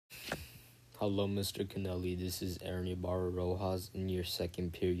Hello, Mr. Kennelly. This is Aaron Ibarra Rojas in your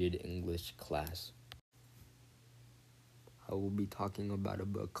second period English class. I will be talking about a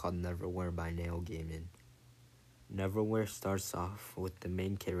book called Neverwhere by Neil Gaiman. Neverwhere starts off with the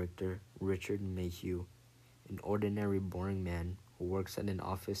main character, Richard Mayhew, an ordinary, boring man who works at an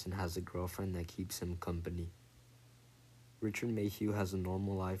office and has a girlfriend that keeps him company. Richard Mayhew has a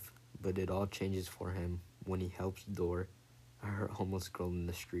normal life, but it all changes for him when he helps Dor, a homeless girl in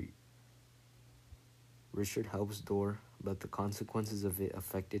the street. Richard helps Dor, but the consequences of it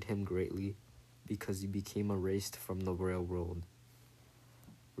affected him greatly because he became erased from the real world.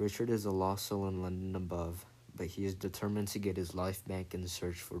 Richard is a lost soul in London above, but he is determined to get his life back in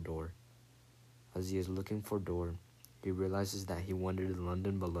search for Dor. As he is looking for Dor, he realizes that he wandered in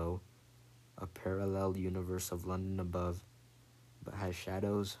London below, a parallel universe of London above, but has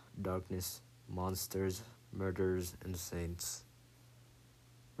shadows, darkness, monsters, murderers, and saints.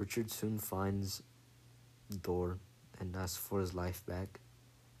 Richard soon finds Dor and asks for his life back,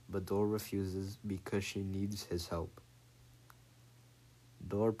 but Dor refuses because she needs his help.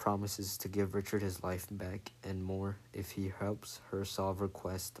 Dor promises to give Richard his life back and more if he helps her solve her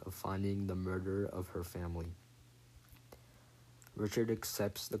quest of finding the murderer of her family. Richard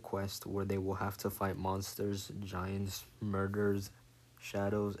accepts the quest where they will have to fight monsters, giants, murderers,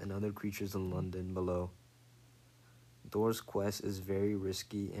 shadows, and other creatures in London below. Dor's quest is very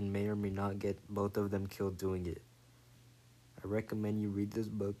risky and may or may not get both of them killed doing it. I recommend you read this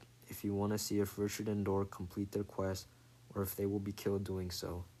book if you want to see if Richard and Dor complete their quest or if they will be killed doing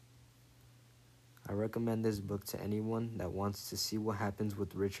so. I recommend this book to anyone that wants to see what happens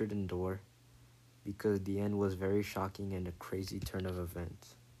with Richard and Dor because the end was very shocking and a crazy turn of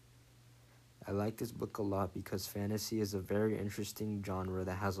events. I like this book a lot because fantasy is a very interesting genre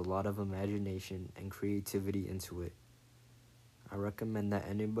that has a lot of imagination and creativity into it. I recommend that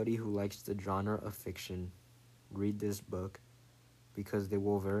anybody who likes the genre of fiction read this book because they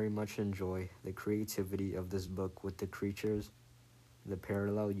will very much enjoy the creativity of this book with the creatures, the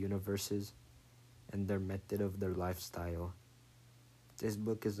parallel universes, and their method of their lifestyle. This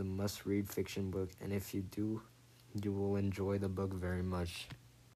book is a must-read fiction book, and if you do, you will enjoy the book very much.